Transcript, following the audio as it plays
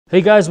Hey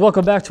guys,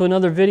 welcome back to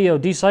another video.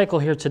 D-Cycle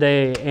here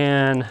today,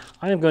 and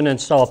I am going to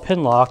install a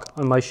pin lock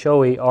on my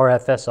Shoei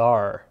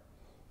RF-SR.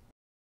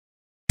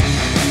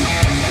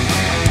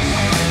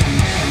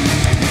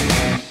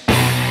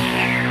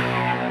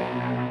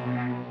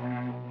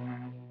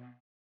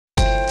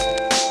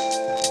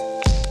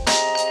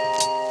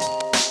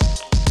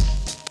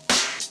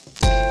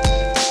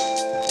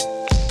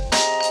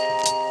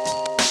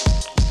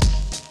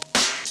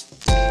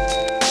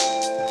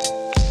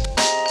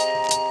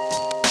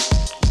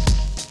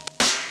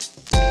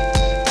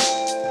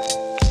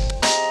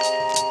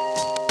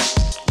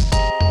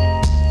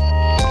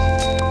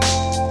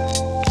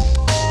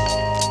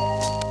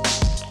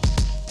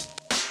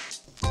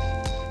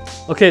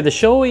 Okay, the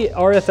Shoei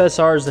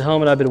RF-SR is the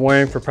helmet I've been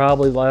wearing for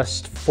probably the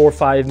last 4,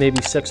 5,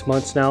 maybe 6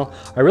 months now.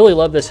 I really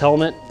love this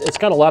helmet. It's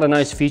got a lot of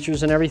nice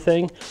features and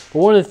everything, but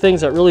one of the things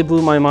that really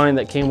blew my mind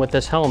that came with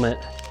this helmet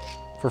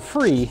for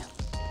free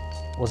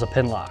was a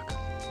pin lock.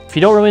 If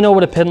you don't really know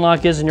what a pin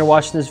lock is and you're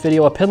watching this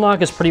video, a pin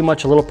lock is pretty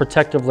much a little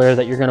protective layer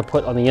that you're gonna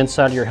put on the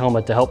inside of your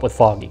helmet to help with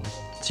fogging.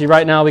 See,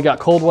 right now we got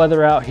cold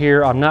weather out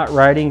here. I'm not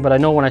riding, but I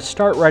know when I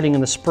start riding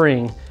in the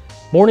spring,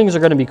 mornings are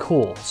going to be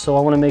cool, so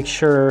I want to make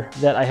sure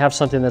that I have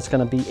something that's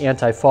going to be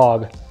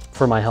anti-fog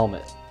for my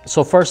helmet.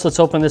 So first, let's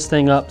open this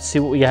thing up, see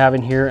what we have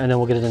in here, and then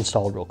we'll get it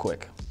installed real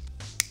quick.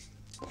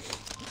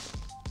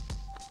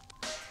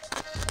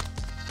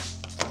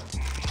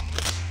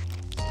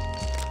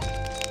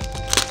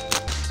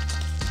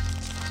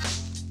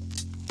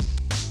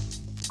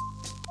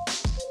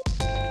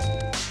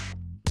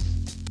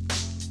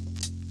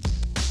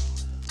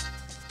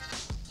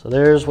 So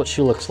there's what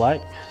she looks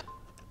like.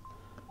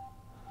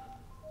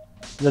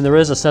 Then there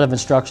is a set of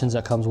instructions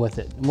that comes with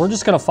it. And we're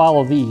just gonna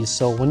follow these.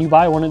 So when you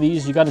buy one of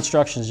these, you got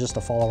instructions just to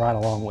follow right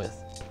along with.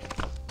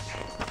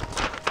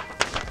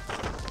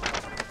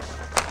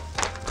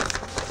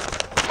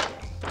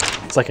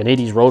 It's like an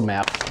 80s road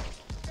map.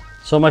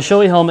 So my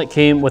Shoei helmet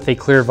came with a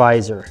clear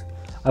visor.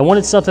 I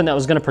wanted something that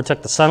was gonna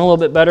protect the sun a little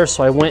bit better,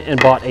 so I went and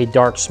bought a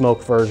dark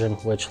smoke version,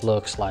 which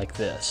looks like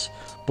this.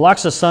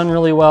 Blocks the sun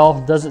really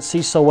well, doesn't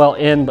see so well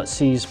in, but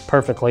sees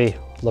perfectly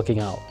looking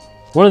out.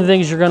 One of the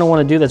things you're going to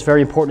want to do that's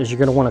very important is you're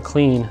going to want to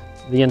clean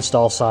the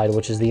install side,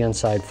 which is the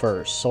inside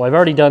first. So I've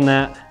already done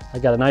that. I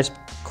got a nice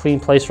clean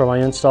place for my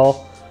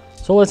install.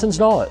 So let's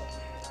install it.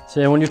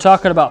 So when you're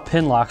talking about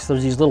pin locks,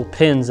 there's these little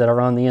pins that are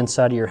on the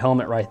inside of your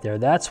helmet right there.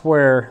 That's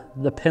where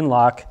the pin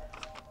lock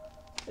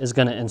is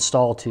going to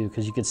install to,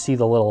 because you can see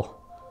the little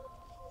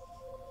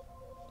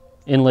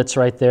inlets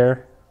right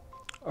there.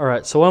 All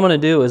right, so what I'm going to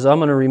do is I'm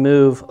going to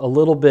remove a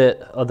little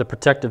bit of the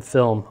protective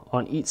film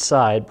on each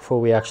side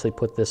before we actually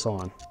put this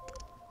on.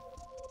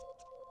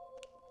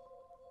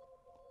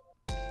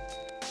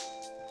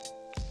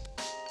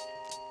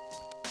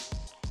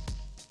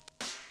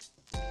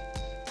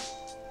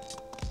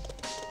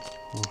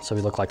 So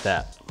we look like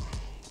that.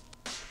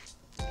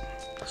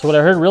 So what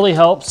I heard really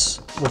helps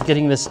with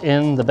getting this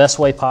in the best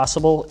way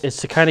possible is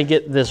to kind of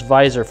get this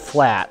visor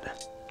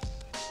flat.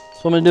 So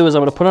what I'm gonna do is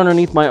I'm gonna put it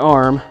underneath my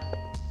arm,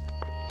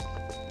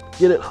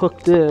 get it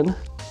hooked in.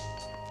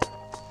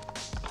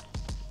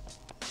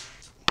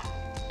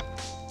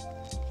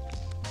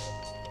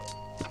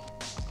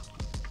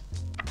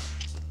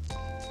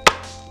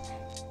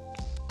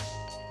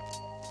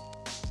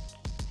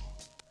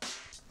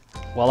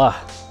 Voila,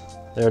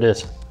 there it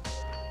is.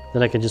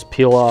 Then I can just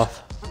peel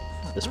off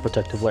this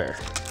protective layer.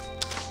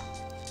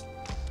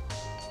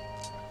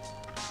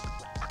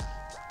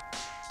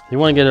 You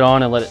want to get it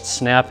on and let it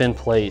snap in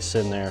place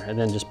in there, and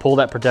then just pull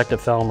that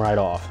protective film right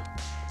off.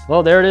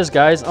 Well, there it is,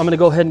 guys. I'm going to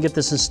go ahead and get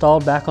this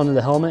installed back onto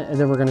the helmet, and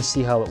then we're going to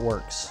see how it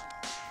works.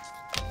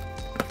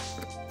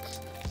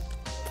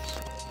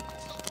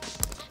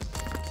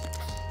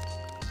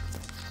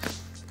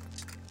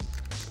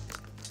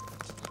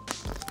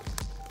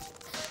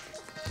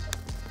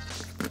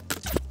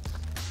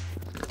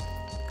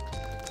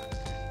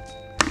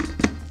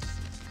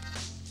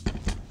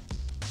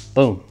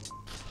 Boom.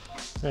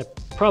 I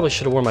probably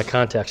should have worn my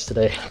contacts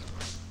today.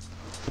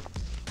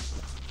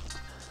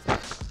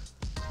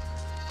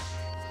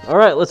 All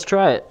right, let's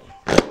try it.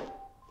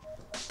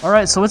 All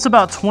right, so it's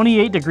about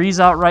 28 degrees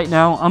out right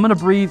now. I'm gonna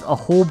breathe a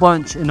whole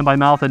bunch into my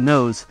mouth and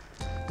nose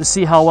to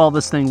see how well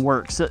this thing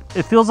works.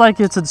 It feels like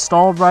it's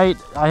installed right.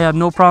 I have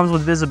no problems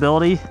with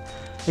visibility,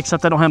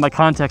 except I don't have my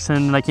contacts in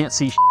and I can't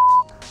see shit.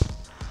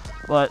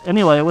 But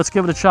anyway, let's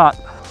give it a shot.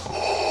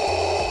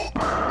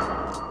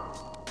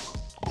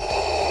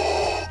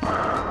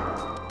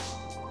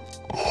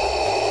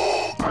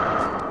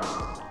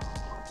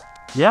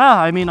 Yeah,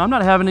 I mean, I'm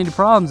not having any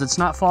problems. It's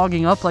not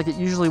fogging up like it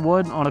usually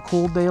would on a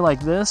cool day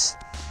like this.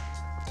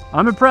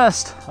 I'm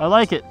impressed. I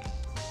like it.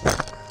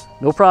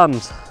 No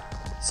problems.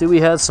 See,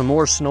 we had some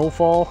more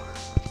snowfall.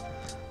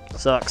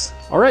 Sucks.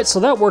 All right, so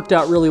that worked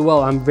out really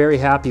well. I'm very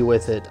happy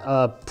with it.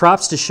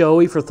 Props to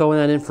Shoei for throwing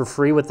that in for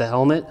free with the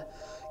helmet.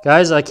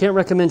 Guys, I can't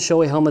recommend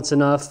Shoei helmets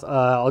enough.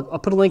 I'll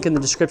put a link in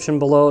the description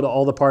below to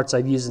all the parts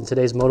I've used in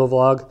today's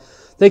motovlog.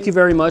 Thank you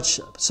very much.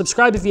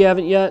 Subscribe if you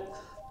haven't yet.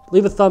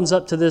 Leave a thumbs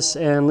up to this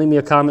and leave me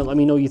a comment. Let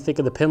me know what you think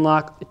of the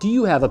Pinlock. Do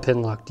you have a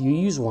Pinlock? Do you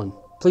use one?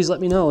 Please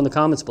let me know in the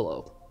comments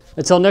below.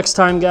 Until next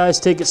time, guys,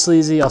 take it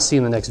sleazy. I'll see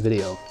you in the next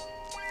video.